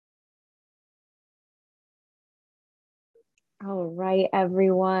All right,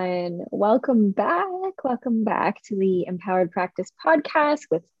 everyone. Welcome back. Welcome back to the Empowered Practice podcast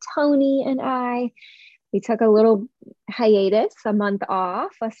with Tony and I. We took a little hiatus, a month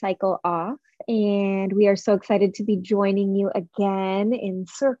off, a cycle off, and we are so excited to be joining you again in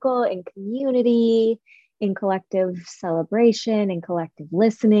circle, in community, in collective celebration, in collective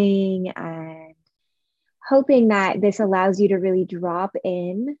listening, and hoping that this allows you to really drop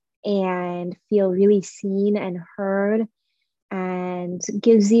in and feel really seen and heard and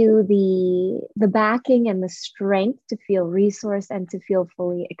gives you the backing and the strength to feel resourced and to feel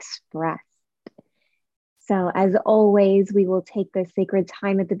fully expressed. So as always, we will take the sacred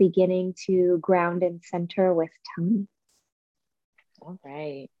time at the beginning to ground and center with Tony. All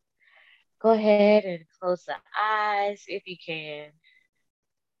right. Go ahead and close the eyes if you can.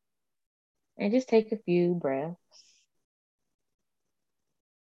 And just take a few breaths.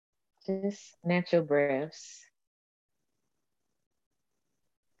 Just natural breaths.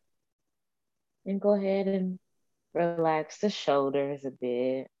 And go ahead and relax the shoulders a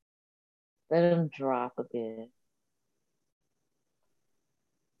bit. Let them drop a bit.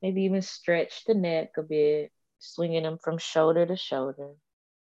 Maybe even stretch the neck a bit, swinging them from shoulder to shoulder.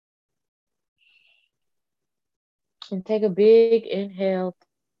 And take a big inhale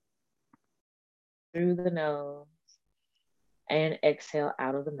through the nose and exhale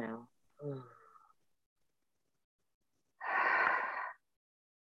out of the mouth.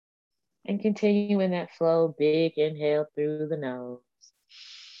 And continue in that flow. Big inhale through the nose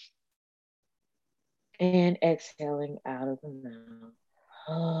and exhaling out of the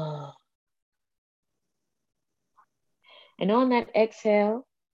mouth. And on that exhale,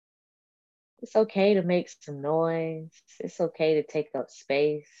 it's okay to make some noise. It's okay to take up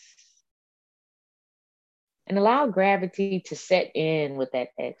space. And allow gravity to set in with that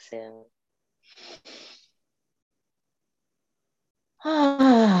exhale.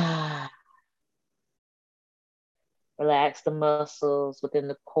 Relax the muscles within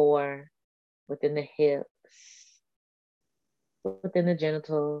the core, within the hips, within the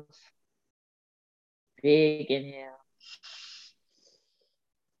genitals. Big inhale.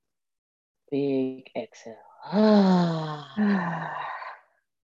 Big exhale.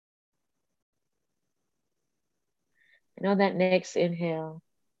 And on that next inhale,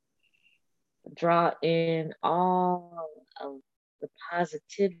 draw in all of the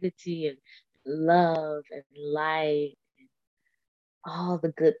positivity and love and light and all the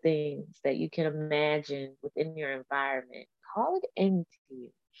good things that you can imagine within your environment. Call it into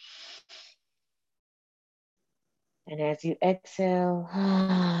you. And as you exhale,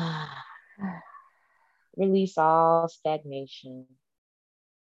 release all stagnation,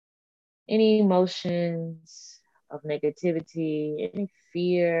 any emotions of negativity, any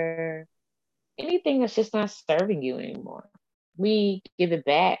fear, anything that's just not serving you anymore. We give it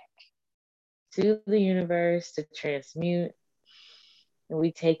back to the universe to transmute, and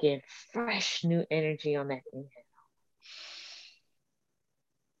we take in fresh new energy on that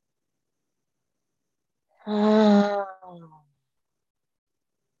inhale.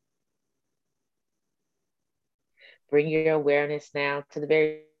 Bring your awareness now to the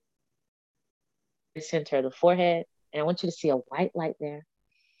very center of the forehead, and I want you to see a white light there.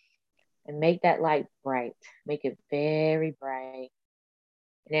 And make that light bright. Make it very bright.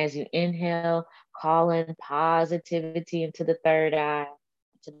 And as you inhale, call in positivity into the third eye,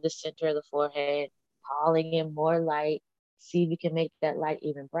 to the center of the forehead, calling in more light. See if you can make that light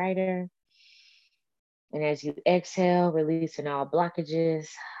even brighter. And as you exhale, releasing all blockages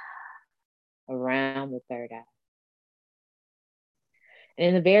around the third eye. And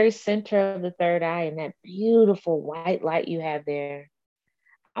in the very center of the third eye, in that beautiful white light you have there,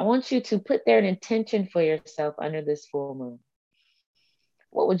 I want you to put there an intention for yourself under this full moon.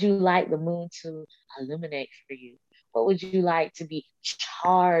 What would you like the moon to illuminate for you? What would you like to be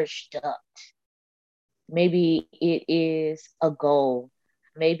charged up? Maybe it is a goal.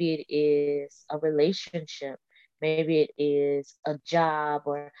 Maybe it is a relationship. Maybe it is a job,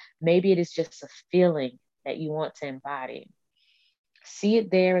 or maybe it is just a feeling that you want to embody. See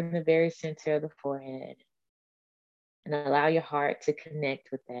it there in the very center of the forehead and allow your heart to connect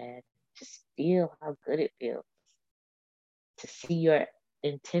with that. Just feel how good it feels to see your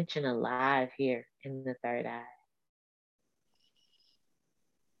intention alive here in the third eye.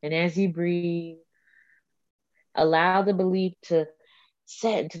 And as you breathe, allow the belief to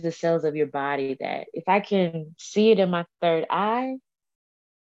set into the cells of your body that if I can see it in my third eye,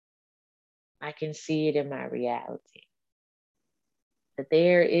 I can see it in my reality. That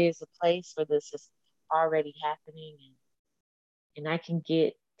there is a place where this is already happening, and I can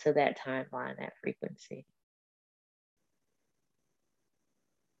get to that timeline, that frequency.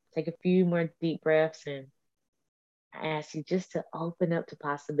 Take a few more deep breaths, and I ask you just to open up to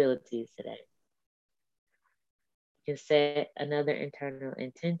possibilities today. You can set another internal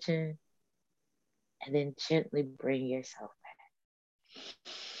intention and then gently bring yourself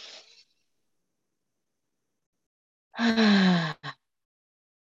back.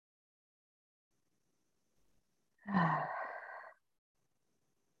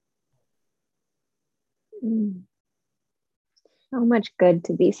 Mm. So much good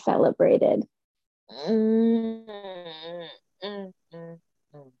to be celebrated. Mm, mm, mm,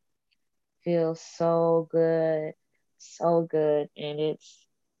 mm. Feels so good, so good, and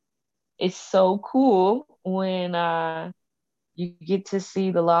it's so cool when you get to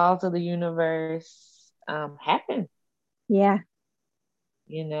see the laws of the universe happen. Yeah,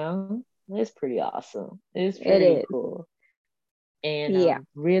 You know, it's pretty awesome. It's it pretty is. cool, and Yeah.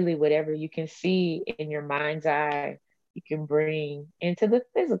 really, whatever you can see in your mind's eye, you can bring into the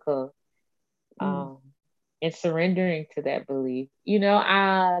physical. Mm. Um, and surrendering to that belief.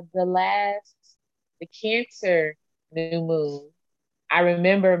 The Cancer new moon, I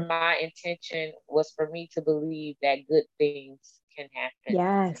remember my intention was for me to believe that good things can happen to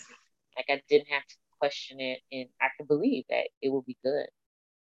Yes. me. Like I didn't have to question it, and I could believe that it will be good.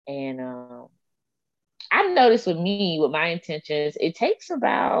 And I noticed with me, with my intentions, it takes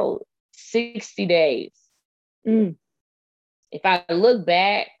about 60 days. Mm. If I look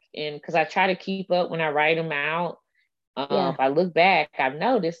back, and because I try to keep up when I write them out, Yeah. if I look back, I've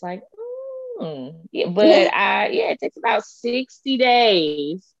noticed like, yeah, but it takes about 60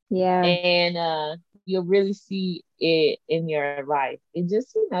 days, Yeah. and you'll really see it in your life. It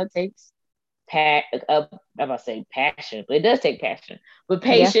just, takes I'm about to say passion, but it does take passion, but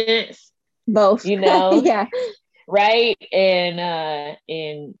Yeah. patience, Both. you know, Yeah. right? And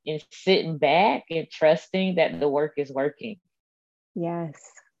sitting back and trusting that the work is working. Yes.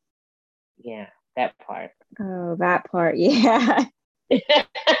 Yeah, that part. Oh, that part. Yeah. That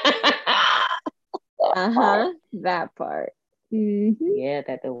part. Uh-huh. That part. Mm-hmm. Yeah,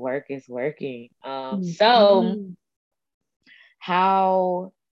 that the work is working. So Mm-hmm.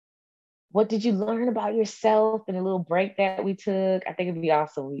 how what did you learn about yourself in a little break that we took? I think it'd be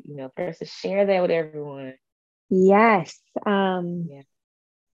awesome, for us to share that with everyone. Yes. Yeah.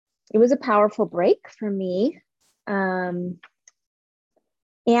 It was a powerful break for me. Um,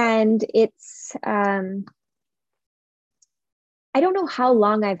 and I don't know how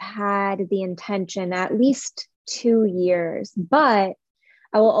long I've had the intention, at least 2 years, but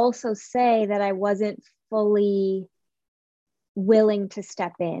I will also say that I wasn't fully willing to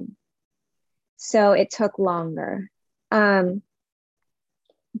step in. So it took longer. Um,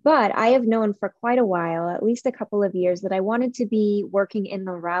 but I have known for quite a while, at least a couple of years, that I wanted to be working in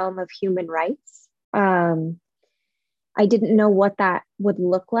the realm of human rights. I didn't know what that would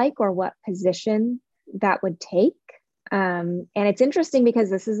look like or what position that would take. And it's interesting because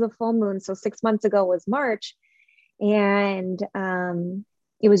this is the full moon. So 6 months ago was March. And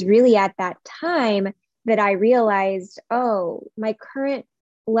it was really at that time that I realized, oh, my current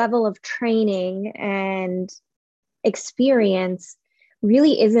level of training and experience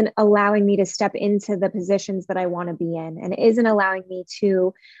really isn't allowing me to step into the positions that I want to be in, and isn't allowing me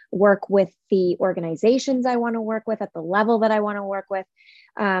to work with the organizations I want to work with at the level that I want to work with.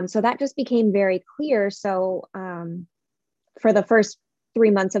 So that just became very clear. So for the first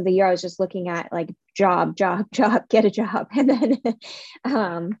 3 months of the year, I was just looking at like job, get a job. And then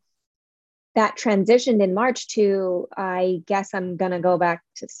that transitioned in March to, I guess I'm going to go back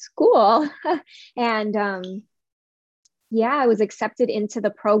to school. And yeah, I was accepted into the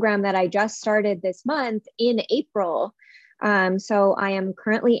program that I just started this month in April. So I am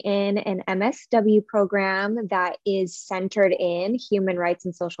currently in an MSW program that is centered in human rights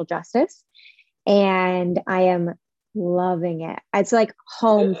and social justice. And I am loving it. It's like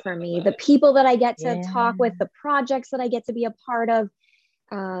home for me. The people that I get to Yeah. talk with, the projects that I get to be a part of,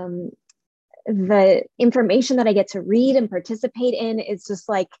 um, the information that I get to read and participate in is just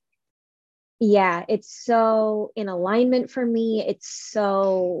like, yeah, it's so in alignment for me. It's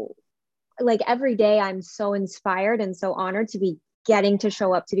so like every day I'm so inspired and so honored to be getting to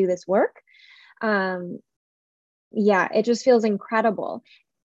show up to do this work. Um, yeah, it just feels incredible.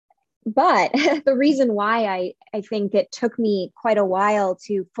 But the reason why I think it took me quite a while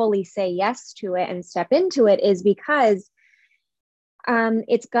to fully say yes to it and step into it is because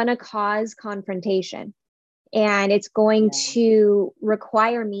it's going to cause confrontation, and it's going Yeah. to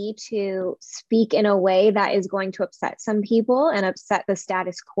require me to speak in a way that is going to upset some people and upset the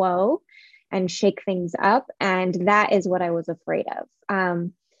status quo and shake things up. And that is what I was afraid of.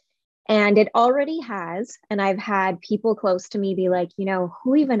 And it already has. And I've had people close to me be like,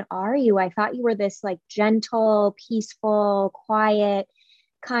 who even are you? I thought you were this like gentle, peaceful, quiet,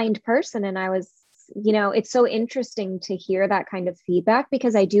 kind person. And I was, it's so interesting to hear that kind of feedback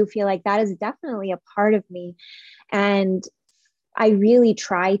because I do feel like that is definitely a part of me. And I really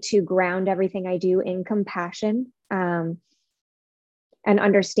try to ground everything I do in compassion and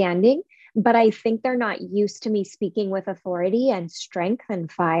understanding. But I think they're not used to me speaking with authority and strength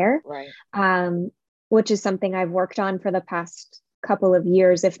and fire, Right. Which is something I've worked on for the past couple of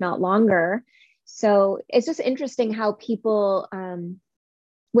years, if not longer. So it's just interesting how people,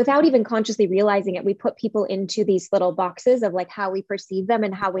 without even consciously realizing it, we put people into these little boxes of like how we perceive them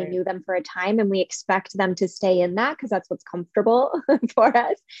and how we knew them for a time. And we expect them to stay in that because that's what's comfortable for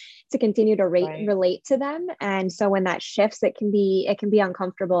us to continue to relate to them. And so when that shifts, it can be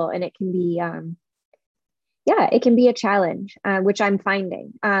uncomfortable and it can be, it can be a challenge, which I'm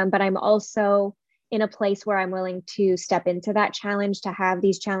finding. But I'm also in a place where I'm willing to step into that challenge, to have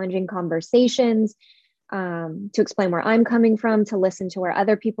these challenging conversations, to explain where I'm coming from, to listen to where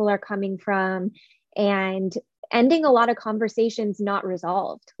other people are coming from, and ending a lot of conversations not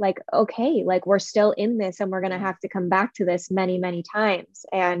resolved. Like, okay, like we're still in this and we're going to have to come back to this many, many times.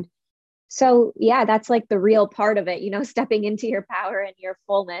 And so, yeah, that's like the real part of it, stepping into your power and your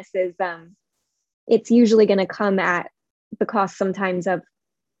fullness is, it's usually going to come at the cost sometimes of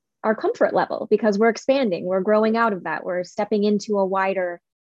our comfort level because we're expanding, we're growing out of that, we're stepping into a wider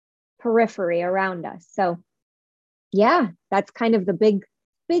periphery around us. So yeah, that's kind of the big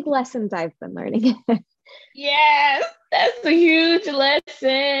lessons I've been learning. Yes, that's a huge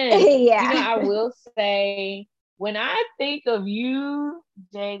lesson. Yeah. I will say when I think of you,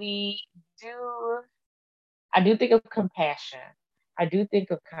 JD, I do think of compassion. I do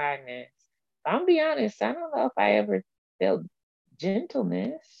think of kindness. I'm be honest, I don't know if I ever felt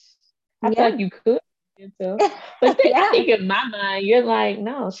gentleness. I feel like you could be gentle. But then I think in my mind, you're like,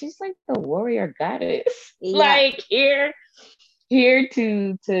 no, she's like the warrior goddess. Like here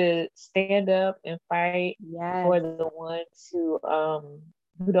to stand up and fight for the ones who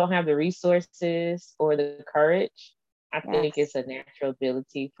don't have the resources or the courage. I think it's a natural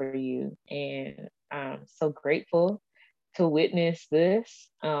ability for you, and I'm so grateful to witness this.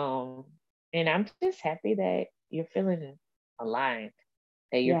 And I'm just happy that you're feeling aligned,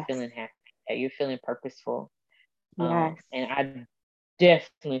 that you're feeling happy, that you're feeling purposeful. And I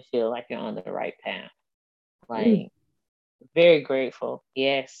definitely feel like you're on the right path. Like, very grateful.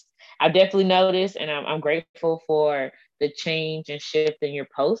 Yes. I've definitely noticed, and I'm grateful for the change and shift in your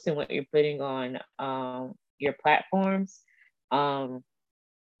posts and what you're putting on your platforms.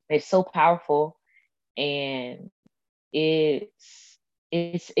 It's so powerful, and it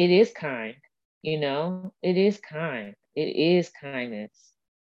is kind, it is kind. It is kindness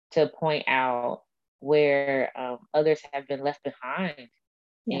to point out where others have been left behind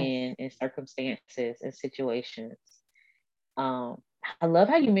in circumstances and situations. I love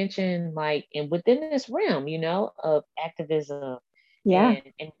how you mentioned like, and within this realm, of activism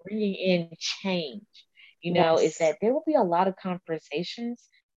and bringing in change, is that there will be a lot of conversations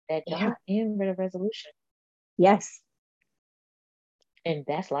that don't end with a resolution. Yes. And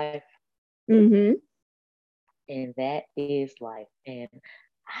that's life. Mm-hmm. And that is life. And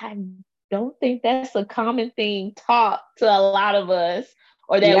I don't think that's a common thing taught to a lot of us,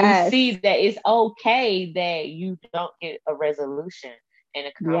 or that we see that it's okay that you don't get a resolution in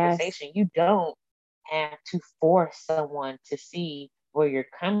a conversation. You don't have to force someone to see where you're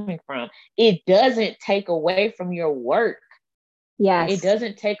coming from. It doesn't take away from your work. It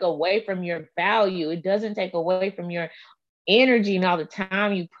doesn't take away from your value. It doesn't take away from your energy and all the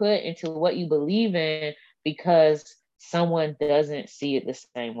time you put into what you believe in because someone doesn't see it the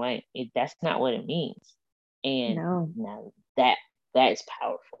same way. That's not what it means. And no, that is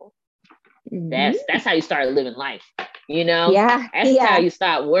powerful. Mm-hmm. That's how you start living life. That's how you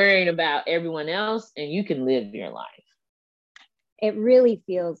stop worrying about everyone else and you can live your life. It really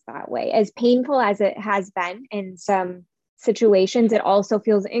feels that way. As painful as it has been in some situations, it also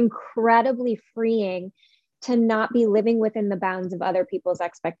feels incredibly freeing to not be living within the bounds of other people's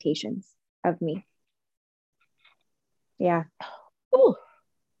expectations of me. Yeah. Ooh.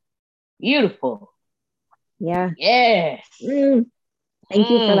 Beautiful. Yeah. Yes. Thank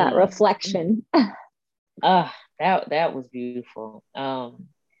you for that reflection. That was beautiful.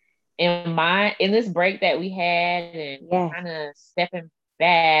 In this break that we had and kind of stepping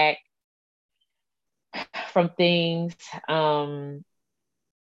back from things,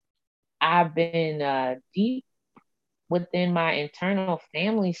 I've been deep within my internal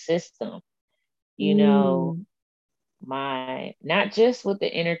family system, my, not just with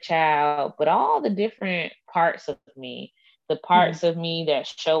the inner child, but all the different parts of me, the parts of me that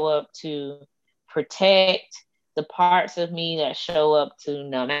show up to protect, the parts of me that show up to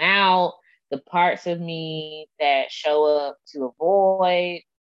numb out, the parts of me that show up to avoid,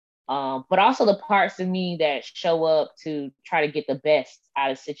 but also the parts of me that show up to try to get the best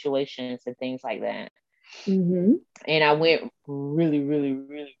out of situations and things like that. Mm-hmm. And I went really, really,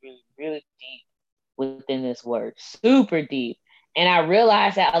 really, really, really deep within this work, super deep. And I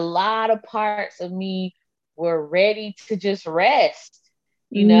realized that a lot of parts of me were ready to just rest,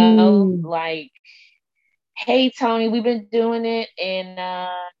 like, hey, Tony, we've been doing it and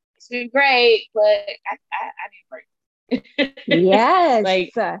it's been great, but I need a break. Yes.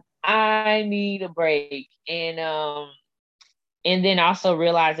 Like, I need a break. And then also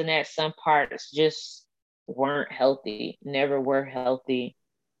realizing that some parts just weren't healthy, never were healthy,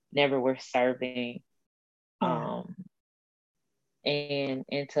 never were serving. Yeah.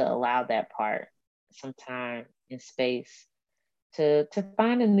 And to allow that part some time and space to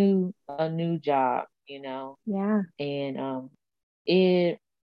find a new job, Yeah. and it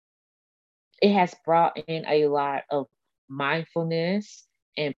it has brought in a lot of mindfulness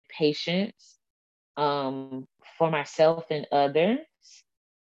and patience, for myself and others.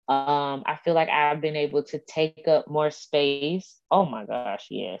 I feel like I've been able to take up more space. Oh my gosh,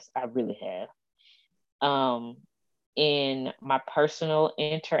 yes, I really have. In my personal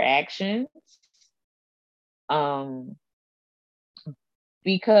interactions. Um,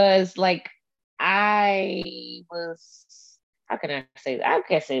 because like I was, how can I say that? I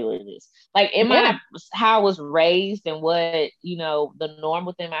can't say what it is. Like in Yeah. my, how I was raised and what, the norm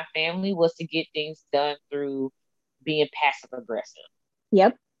within my family was to get things done through being passive aggressive.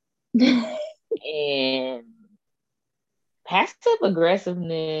 Yep. And passive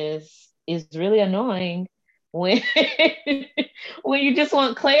aggressiveness is really annoying when when you just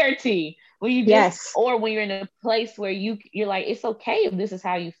want clarity, when you just, Yes. or when you're in a place where you're like, it's okay if this is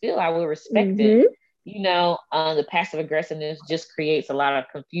how you feel, I will respect it. Mm-hmm. The passive aggressiveness just creates a lot of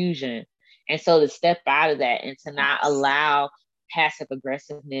confusion, and so to step out of that and to not allow passive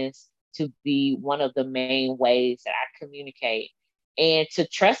aggressiveness to be one of the main ways that I communicate, and to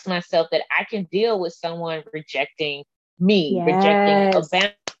trust myself that I can deal with someone rejecting me, rejecting a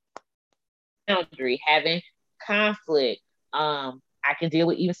Yes. boundary, having conflict. I can deal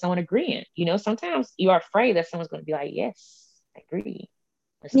with even someone agreeing. Sometimes you are afraid that someone's going to be like, yes, I agree.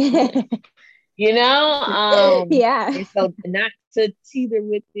 Let's do it. Yeah. And so not to teeter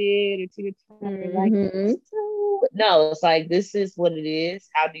with it or teeter totter, like, Mm-hmm. no, it's like, this is what it is.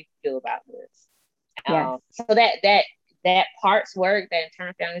 How do you feel about this? Yes. So that parts work, that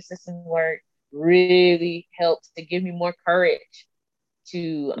internal family system work, really helps to give me more courage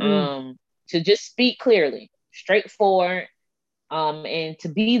to Mm. just speak clearly, straightforward, and to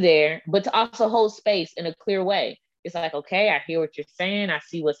be there, but to also hold space in a clear way. It's like, okay, I hear what you're saying, I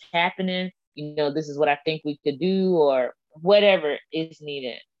see what's happening. This is what I think we could do, or whatever is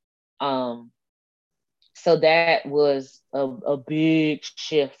needed. Um, so that was a big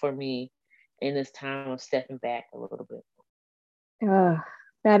shift for me in this time of stepping back a little bit. Oh,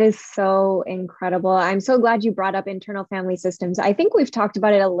 that is so incredible. I'm so glad you brought up internal family systems. I think we've talked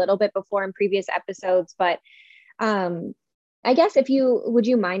about it a little bit before in previous episodes, but um, I guess if you would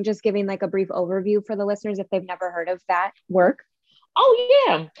you mind just giving like a brief overview for the listeners if they've never heard of that work? Oh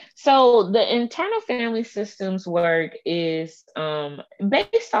yeah. So the internal family systems work is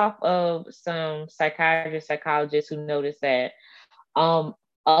based off of some psychiatrists, psychologists who noticed that um,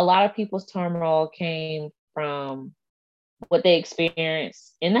 a lot of people's turmoil came from what they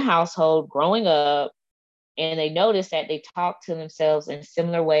experienced in the household growing up, and they noticed that they talked to themselves in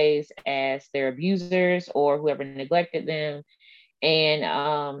similar ways as their abusers or whoever neglected them.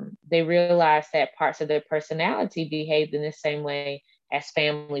 And they realized that parts of their personality behaved in the same way as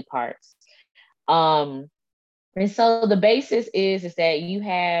family parts. Um, and so the basis is that you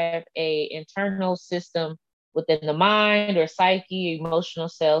have a internal system within the mind or psyche, emotional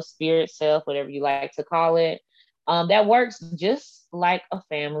self, spirit self, whatever you like to call it, that works just like a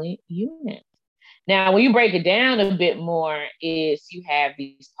family unit. Now, when you break it down a bit more, is you have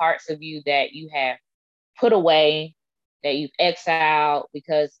these parts of you that you have put away, that you've exiled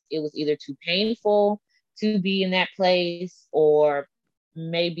because it was either too painful to be in that place, or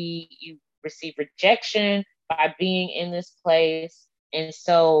maybe you received rejection by being in this place. And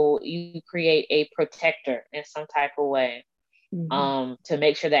so you create a protector in some type of way, Mm-hmm. to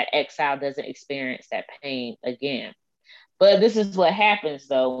make sure that exile doesn't experience that pain again. But this is what happens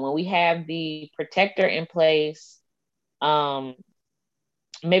though, when we have the protector in place, um,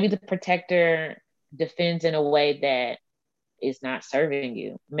 maybe the protector defends in a way that is not serving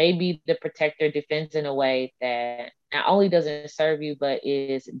you. Maybe the protector defends in a way that not only doesn't serve you, but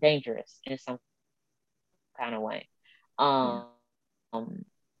is dangerous in some kind of way. Yeah. Um,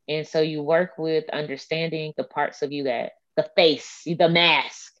 and so you work with understanding the parts of you that the face, the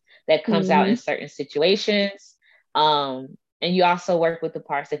mask that comes out in Mm-hmm. certain situations. And you also work with the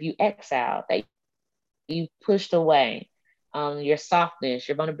parts that you exiled, that you pushed away, your softness,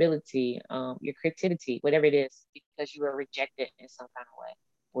 your vulnerability, your creativity, whatever it is, because you were rejected in some kind of way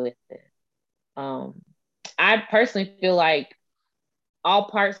with it. Um, I personally feel like all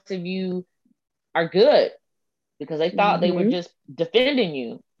parts of you are good because they thought they were Mm-hmm. just defending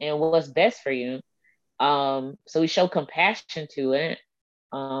you and what's best for you. So we show compassion to it.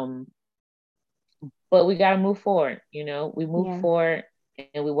 Um, but we got to move forward. We move Yeah. forward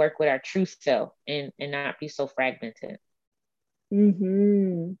and we work with our true self and not be so fragmented.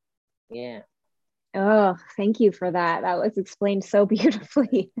 Mm-hmm. Yeah. Oh, thank you for that. That was explained so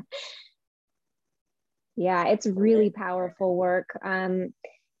beautifully. Yeah, it's really powerful work.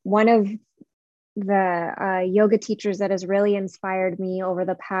 One of the yoga teachers that has really inspired me over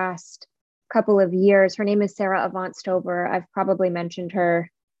the past couple of years, her name is Sarah Avant Stover. I've probably mentioned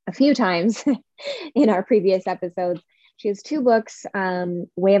her a few times in our previous episodes. She has two books,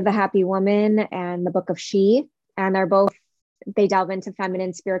 Way of the Happy Woman and the Book of She, and they delve into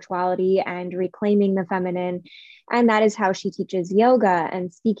feminine spirituality and reclaiming the feminine. And that is how she teaches yoga.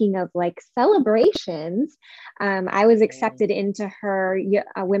 And speaking of like celebrations, I was accepted into her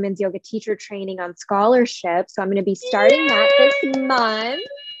women's yoga teacher training on scholarship. So I'm going to be starting that this month.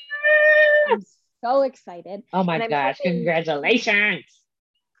 I'm so excited. Oh my And I'm gosh, hoping, congratulations.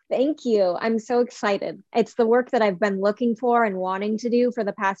 thank you. I'm so excited. It's the work that I've been looking for and wanting to do for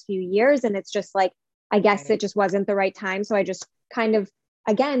the past few years. And it's just like, I guess it just wasn't the right time. So I just kind of,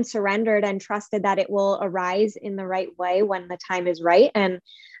 again, surrendered and trusted that it will arise in the right way when the time is right. And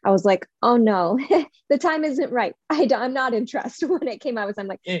I was like, oh no, the time isn't right. I'm not in trust. When it came out, I'm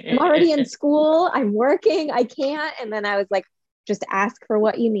like, I'm already in school. I'm working. I can't. And then I was like, just ask for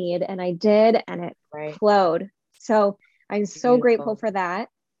what you need. And I did. And it flowed. So I'm so grateful for that.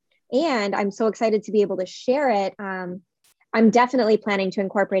 And I'm so excited to be able to share it. I'm definitely planning to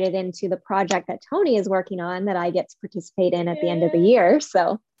incorporate it into the project that Tony is working on that I get to participate in at the end of the year.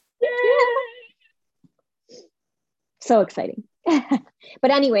 So, yeah. So exciting.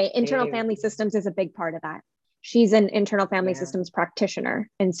 But anyway, internal family systems is a big part of that. She's an internal family systems practitioner.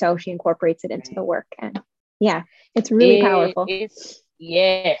 And so she incorporates it into the work. And yeah, it's really powerful.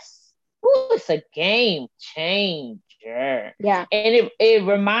 Yes. Ooh, it's a game changer. Yeah. And it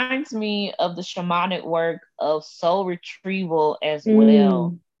reminds me of the shamanic work of soul retrieval as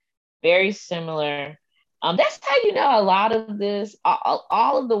well. Very similar. That's how you know a lot of this,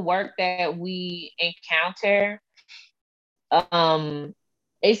 all of the work that we encounter,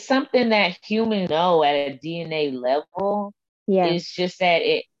 it's something that humans know at a DNA level. Yeah. It's just that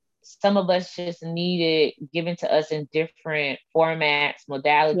some of us just need it given to us in different formats,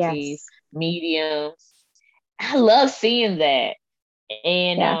 modalities, mediums. I love seeing that.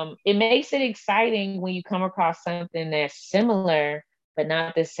 And it makes it exciting when you come across something that's similar but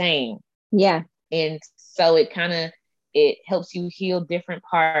not the same. Yeah. And so it helps you heal different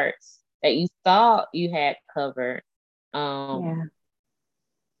parts that you thought you had covered,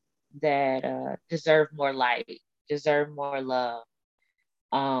 that deserve more light, deserve more love.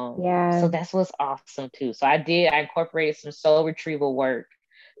 So that's what's awesome too. So I incorporated some soul retrieval work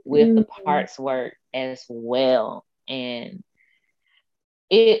with the parts work as well. And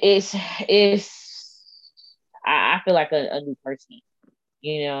it's I feel like a new person,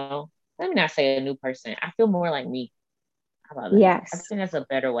 Let me not say a new person. I feel more like me. How about that? Yes. I think that's a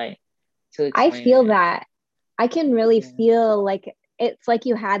better way to explain I feel it. that. I can really feel like it's like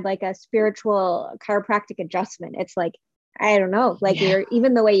you had like a spiritual chiropractic adjustment. It's like, I don't know, like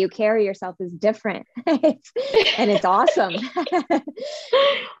even the way you carry yourself is different. And it's awesome.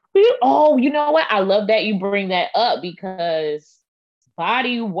 Oh, you know what? I love that you bring that up because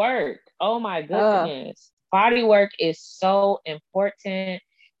body work. Oh my goodness. Body work is so important.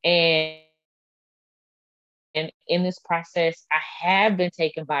 And in this process, I have been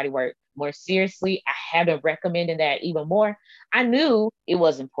taking body work more seriously. I have been recommending that even more. I knew it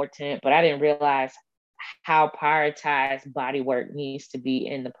was important, but I didn't realize how prioritized body work needs to be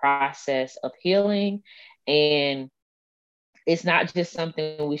in the process of healing. And it's not just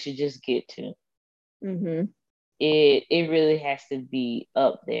something we should just get to. It really has to be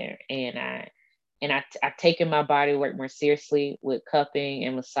up there. And I've taken my body work more seriously with cupping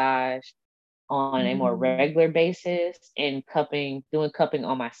and massage on a more regular basis, and doing cupping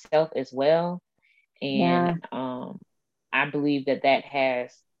on myself as well. Yeah. And I believe that that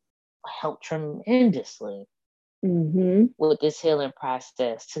has helped tremendously Mm-hmm. with this healing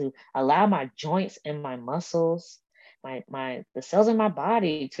process, to allow my joints and my muscles, my the cells in my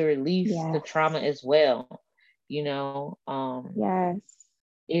body to release the Yes. trauma as well. Yes.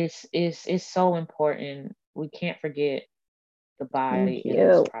 It's so important. We can't forget the Thank body in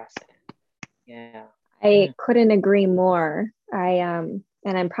this you. process. Yeah. I Mm. couldn't agree more. And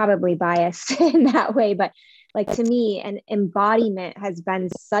I'm probably biased in that way, but like to me, an embodiment has been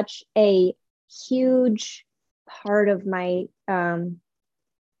such a huge part of my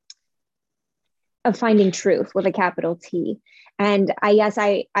of finding truth with a capital T. And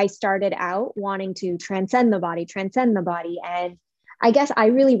I started out wanting to transcend the body. And I guess I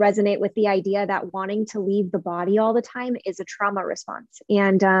really resonate with the idea that wanting to leave the body all the time is a trauma response.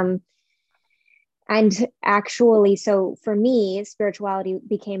 And actually, so for me, spirituality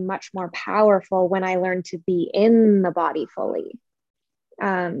became much more powerful when I learned to be in the body fully,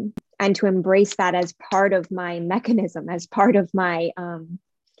 and to embrace that as part of my mechanism, as part of my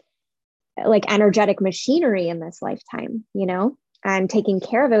like energetic machinery in this lifetime, and taking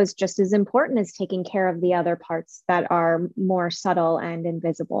care of it was just as important as taking care of the other parts that are more subtle and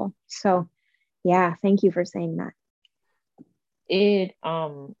invisible. So, yeah, thank you for saying that. It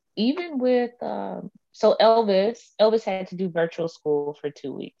even with so Elvis had to do virtual school for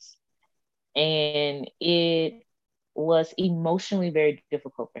 2 weeks, and it was emotionally very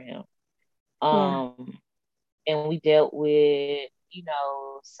difficult for him. Yeah. Um, and we dealt with,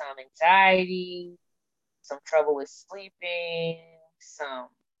 some anxiety, some trouble with sleeping, some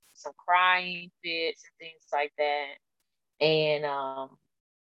crying fits and things like that. And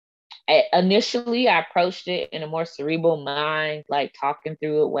initially, I approached it in a more cerebral mind, like talking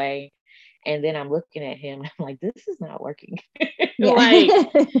through it way. And then I'm looking at him, and I'm like, this is not working. Yeah. Like,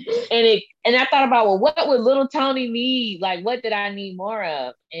 and I thought about, well, what would little Tony need? Like, what did I need more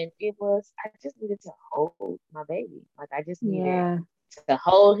of? And it was, I just needed to hold my baby. Like, I just needed Yeah. to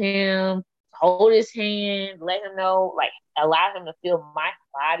hold him, hold his hand, let him know, like, allow him to feel my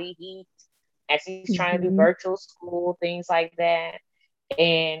body heat as he's trying to do Mm-hmm. virtual school, things like that.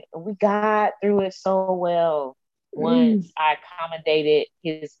 And we got through it so well Mm. once I accommodated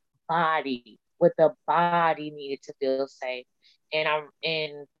his body, what the body needed to feel safe. And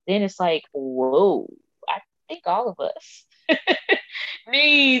then it's like, whoa, I think all of us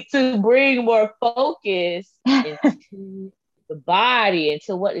need to bring more focus into the body,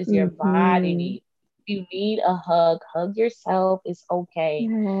 into what does your body Mm-hmm. need. If you need a hug, hug yourself. It's okay.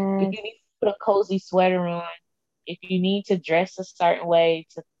 If Yes. you need to put a cozy sweater on, if you need to dress a certain way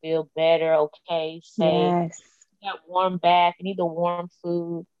to feel better, okay, safe. Yes. You got warm bath, you need the warm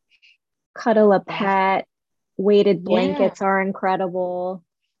food. Cuddle a That's pet. Weighted yeah, blankets are incredible.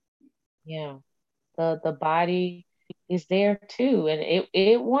 yeah. The body is there too, and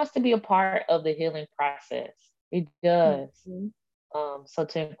it wants to be a part of the healing process. It does. Mm-hmm. So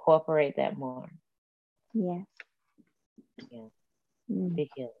to incorporate that more. Yes. Yeah, Mm. the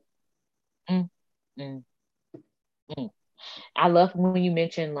healing. Mm, mm, mm. I love when you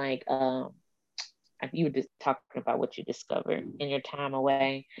mention like you were just talking about what you discovered in your time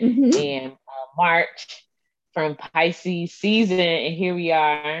away, Mm-hmm. and March from Pisces season, and here we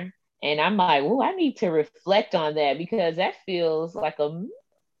are. And I'm like, oh, I need to reflect on that because that feels like a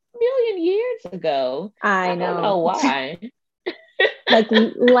million years ago. I I don't know know. why. Like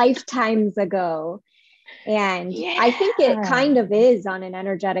lifetimes ago. And I think it Yeah. kind of is on an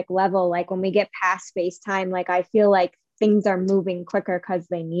energetic level. Like when we get past space time, like I feel like things are moving quicker because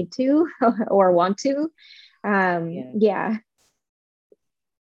they need to or want to. Yeah. Yeah.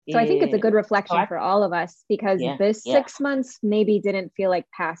 So I think it's a Yeah. good So reflection for all of us because yeah, this yeah. 6 months maybe didn't feel like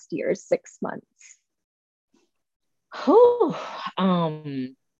past years' 6 months. Whew.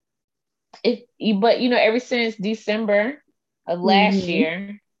 But ever since December of last Mm-hmm.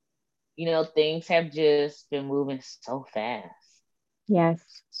 year, things have just been moving so fast. Yes.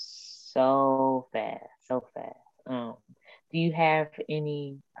 So fast, so fast. Do you have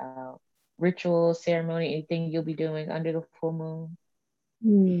any ritual, ceremony, anything you'll be doing under the full moon?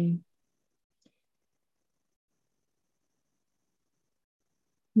 Hmm.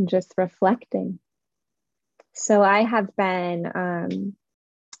 Just reflecting. So I have been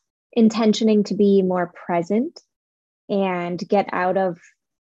intentioning to be more present and get out of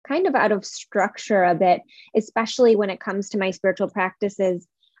kind of out of structure a bit, especially when it comes to my spiritual practices.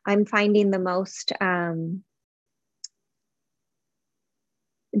 I'm finding the most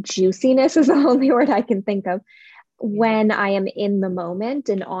juiciness is the only word I can think of Yeah. when I am in the moment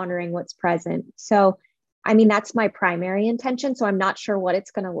and honoring what's present. So, I mean, that's my primary intention. So I'm not sure what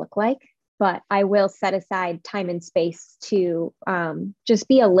it's going to look like. but I will set aside time and space to just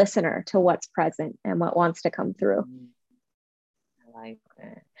be a listener to what's present and what wants to come through. I like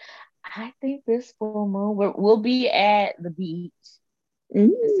that. I think this full moon, we'll be at the beach.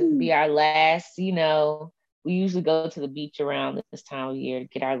 This will be our last, we usually go to the beach around this time of year to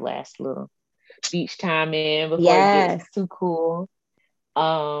get our last little beach time in before it gets too cool.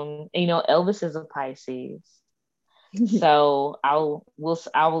 Elvis is a Pisces. So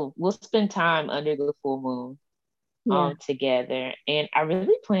we'll spend time under the full moon together. And I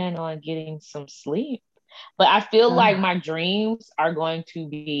really plan on getting some sleep. But I feel like my dreams are going to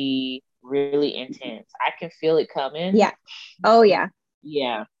be really intense. I can feel it coming. Yeah. Oh yeah.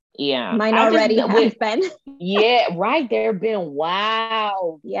 Yeah. Yeah. Mine already have been. Yeah, right. There have been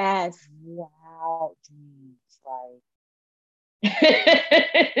wow. Yes. Wow dreams. Like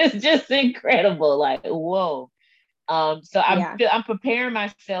it's just incredible. Like, whoa. So I'm preparing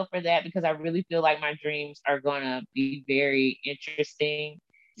myself for that because I really feel like my dreams are gonna be very interesting.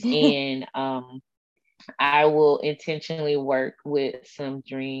 And I will intentionally work with some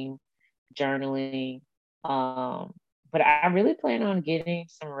dream journaling. But I really plan on getting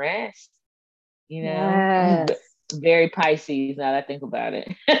some rest, Yes. Very Pisces now that I think about it.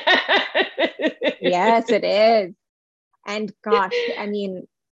 Yes, it is. And gosh, I mean,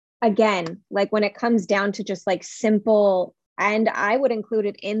 again, like when it comes down to just like simple, and I would include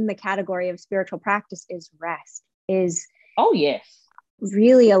it in the category of spiritual practice, is rest, is oh yes,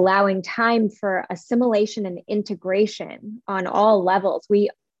 really allowing time for assimilation and integration on all levels. We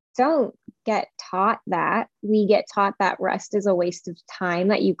don't get taught that. We get taught that rest is a waste of time,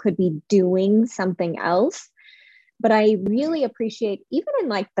 that you could be doing something else. But I really appreciate, even in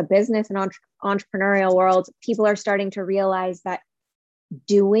like the business and entrepreneurial world, people are starting to realize that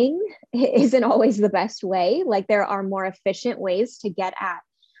doing isn't always the best way. Like there are more efficient ways to get at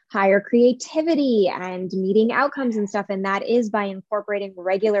higher creativity and meeting outcomes and stuff. And that is by incorporating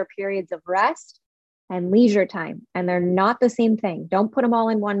regular periods of rest and leisure time. And they're not the same thing. Don't put them all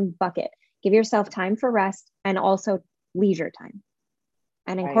in one bucket. Give yourself time for rest and also leisure time,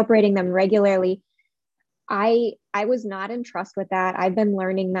 and incorporating them regularly. I was not in trust with that. I've been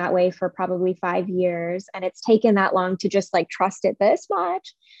learning that way for probably 5 years, and it's taken that long to just like trust it this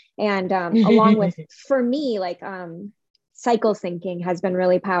much. And along with, for me, like cycle syncing has been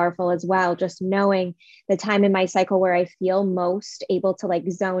really powerful as well. Just knowing the time in my cycle where I feel most able to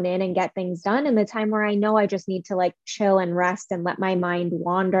like zone in and get things done, and the time where I know I just need to like chill and rest and let my mind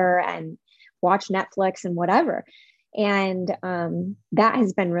wander and watch Netflix and whatever. And that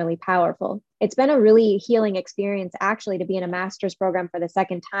has been really powerful. It's been a really healing experience, actually, to be in a master's program for the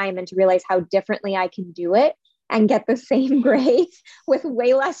second time and to realize how differently I can do it and get the same grades with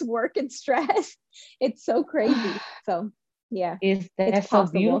way less work and stress. It's so crazy. So yeah, that's so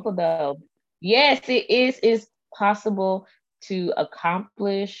beautiful though. Yes, it is. It's possible to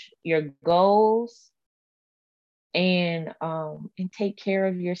accomplish your goals and take care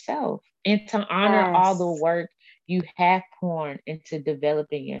of yourself and to honor all the work you have poured into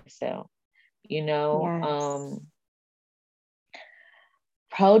developing yourself.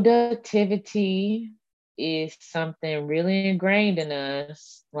 Productivity is something really ingrained in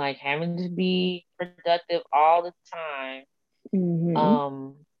us, like having to be productive all the time.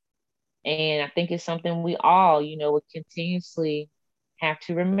 And I think it's something we all, would continuously have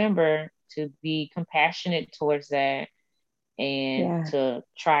to remember to be compassionate towards that and to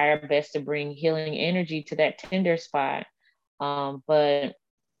try our best to bring healing energy to that tender spot. But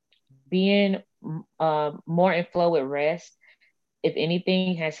being more in flow with rest, if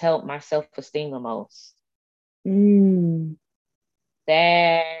anything, has helped my self-esteem the most. Oh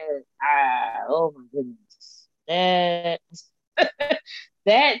my goodness.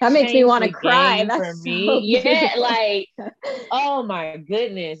 That makes me want to cry. That's for me. So yeah, like, oh my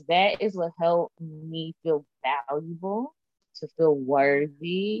goodness. That is what helped me feel valuable, to feel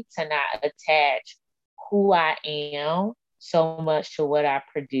worthy, to not attach who I am so much to what I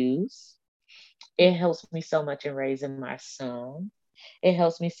produce. It helps me so much in raising my son. It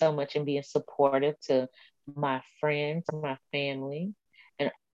helps me so much in being supportive to my friends, my family,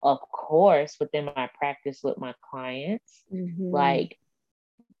 and of course, within my practice with my clients. Like,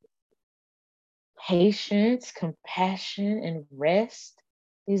 patience, compassion, and rest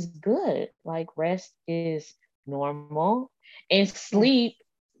is good. Like, rest is normal. And sleep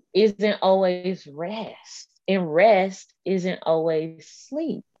isn't always rest. And rest isn't always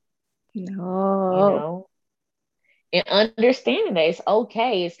sleep. No. And understanding that it's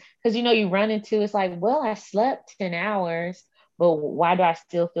okay. It's because, you run into, it's like, well, I slept 10 hours, but why do I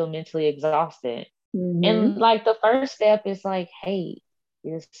still feel mentally exhausted? And like the first step is like, hey,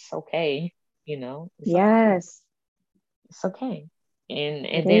 it's okay, you know, Yes, it's okay.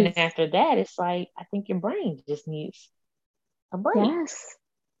 it And then is. after that, it's like I think your brain just needs a break. Yes,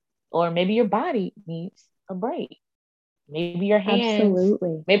 Or maybe your body needs a break. Maybe your hands,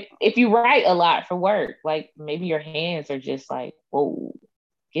 absolutely. maybe if you write a lot for work, like maybe your hands are just like, whoa,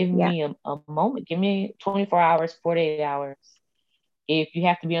 give Yeah, me a moment, give me 24 hours, 48 hours. If you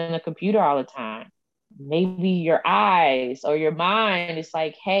have to be on the computer all the time, maybe your eyes or your mind is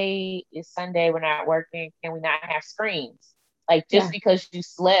like, hey, it's Sunday, we're not working, can we not have screens? Like just yeah, because you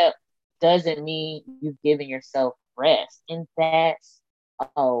slept doesn't mean you've given yourself rest. And that's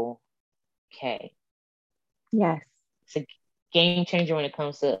okay. yes. It's a game changer when it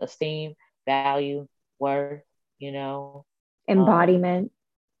comes to esteem, value, worth, you know. Um, Embodiment.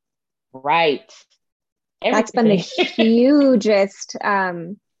 right. That's been the Everything. hugest,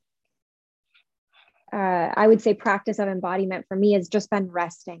 I would say, practice of embodiment for me has just been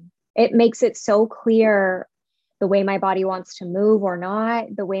resting. It makes it so clear the way my body wants to move or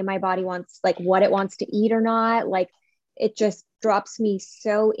not, the way my body wants, like what it wants to eat or not. Like it just drops me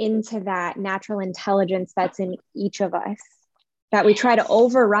so into that natural intelligence that's in each of us that we try to Yes.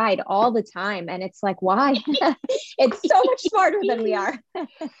 override all the time. And it's like, why? It's so much smarter than we are.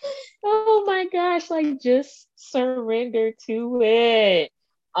 Oh my gosh, like just surrender to it.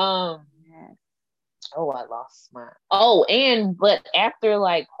 Um, oh, I lost my but after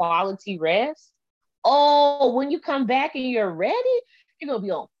like quality rest, oh, when you come back and you're ready, you're gonna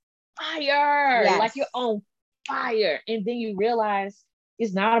be on fire. Like you're Yes. on fire. And then you realize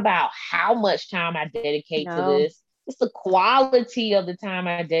it's not about how much time I dedicate to No. this, it's the quality of the time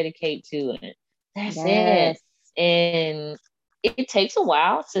I dedicate to it. That's it. Yes. And it takes a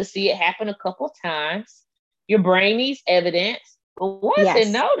while to see it happen a couple times. Your brain needs evidence. But once it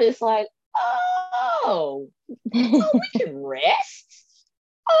Yes. notices, like, oh, oh, we can rest.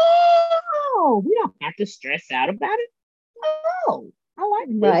 Oh, we don't have to stress out about it. Oh, I like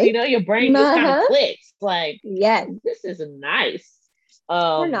this. Right. Your brain just kind of Uh-huh. clicks. Like, Yes. this is nice.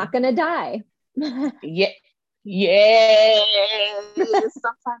 We're not Um, going to die. yeah, yeah.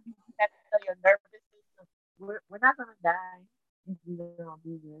 Sometimes you have to tell your nervous system, we're not gonna die if we don't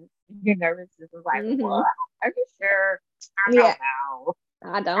do this. Your nervous system's like, Hmm. what? Are you sure? I Yeah. don't know.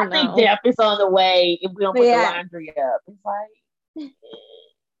 I I don't think know. death is on the way if we don't put the Yeah. laundry up. It's like,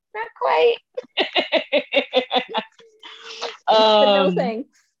 not quite. Yes, but no um,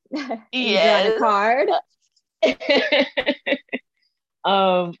 thanks. And you drawing a yes. card?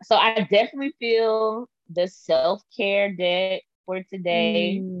 So I definitely feel the self-care deck for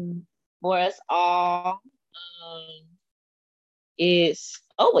today Mm, for us all. Um, it's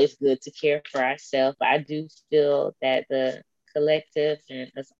always good to care for ourselves. I do feel that the collective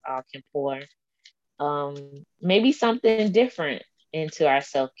and us all can pour maybe something different into our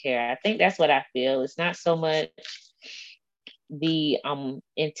self-care. I think that's what I feel. It's not so much the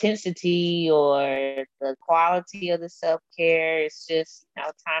intensity or the quality of the self-care. It's just,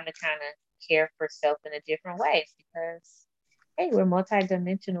 time to kind of care for self in a different way because hey, we're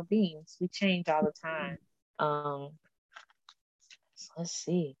multidimensional beings. We change all the time. Um, so let's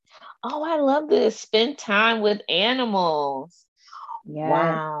see. Oh, I love this. Spend time with animals. yes.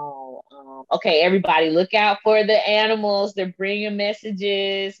 Wow. Okay, everybody, look out for the animals. They're bringing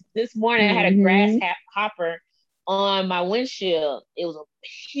messages. This morning, I had a Hmm. grasshopper on my windshield. It was a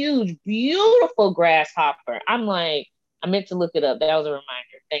huge, beautiful grasshopper. I'm like, I meant to look it up. That was a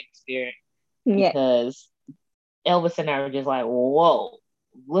reminder. Thanks, Spirit, Yeah. because Elvis and I were just like, whoa,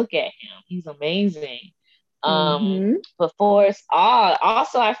 look at him. He's amazing. Hmm. But for us all,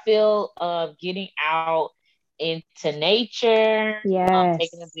 also, I feel getting out into nature,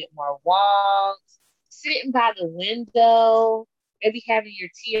 taking a Yes. bit more walks, sitting by the window, maybe having your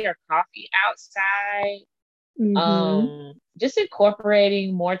tea or coffee outside, Hmm. just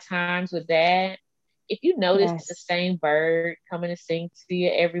incorporating more times with that. If you notice the Yes. same bird coming to sing to you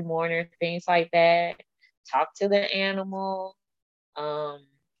every morning, things like that, talk to the animal, um,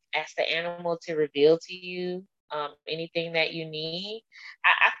 ask the animal to reveal to you anything that you need.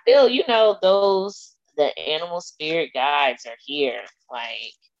 I feel, the animal spirit guides are here.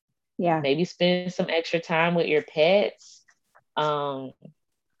 Like Yeah. maybe spend some extra time with your pets. Um,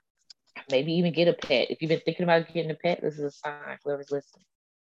 Maybe even get a pet. If you've been thinking about getting a pet, this is a sign. Whoever's listening,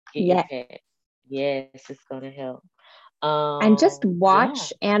 get your Yeah. pet. Yes, it's gonna help. And just Yeah.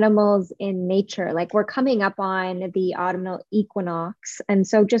 watch animals in nature. Like we're coming up on the autumnal equinox. And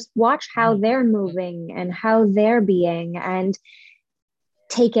so just watch how Mm-hmm. they're moving and how they're being and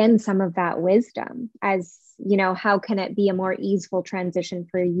take in some of that wisdom as, how can it be a more easeful transition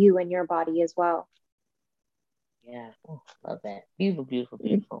for you and your body as well? Yeah. Oh, love that. Beautiful, beautiful,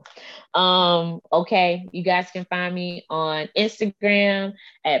 beautiful. Okay. You guys can find me on Instagram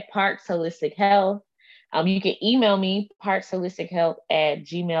at Parks Holistic Health. You can email me,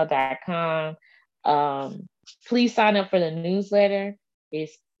 parksholistichealth@gmail.com. Please sign up for the newsletter.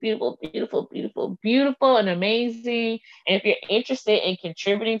 It's beautiful, beautiful, beautiful, beautiful, and amazing. And if you're interested in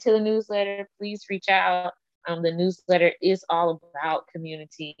contributing to the newsletter, please reach out. The newsletter is all about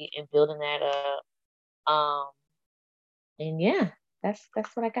community and building that up. Um, and yeah, that's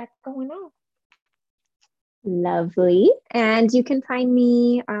what I got going on. Lovely. And you can find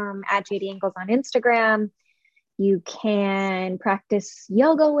me at JD Ingles on Instagram. You can practice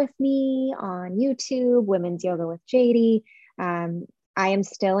yoga with me on YouTube, Women's Yoga with JD. I am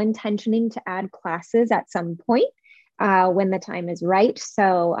still intentioning to add classes at some point when the time is right.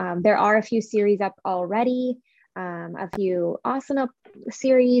 So there are a few series up already, a few asana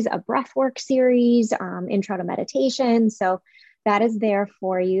series, a breathwork series, intro to meditation. So that is there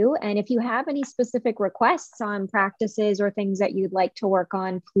for you. And if you have any specific requests on practices or things that you'd like to work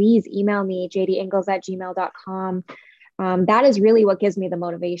on, please email me, jdingles@gmail.com. That is really what gives me the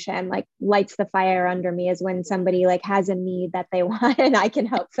motivation, like lights the fire under me, is when somebody like has a need that they want and I can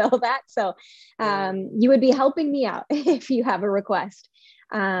help fill that. So you would be helping me out if you have a request.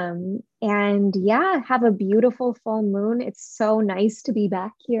 And yeah, have a beautiful full moon. It's so nice to be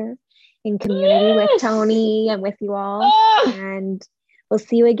back here in community with Yes. Tony and with you all. And we'll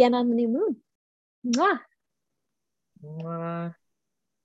see you again on the new moon. Mwah. Mwah.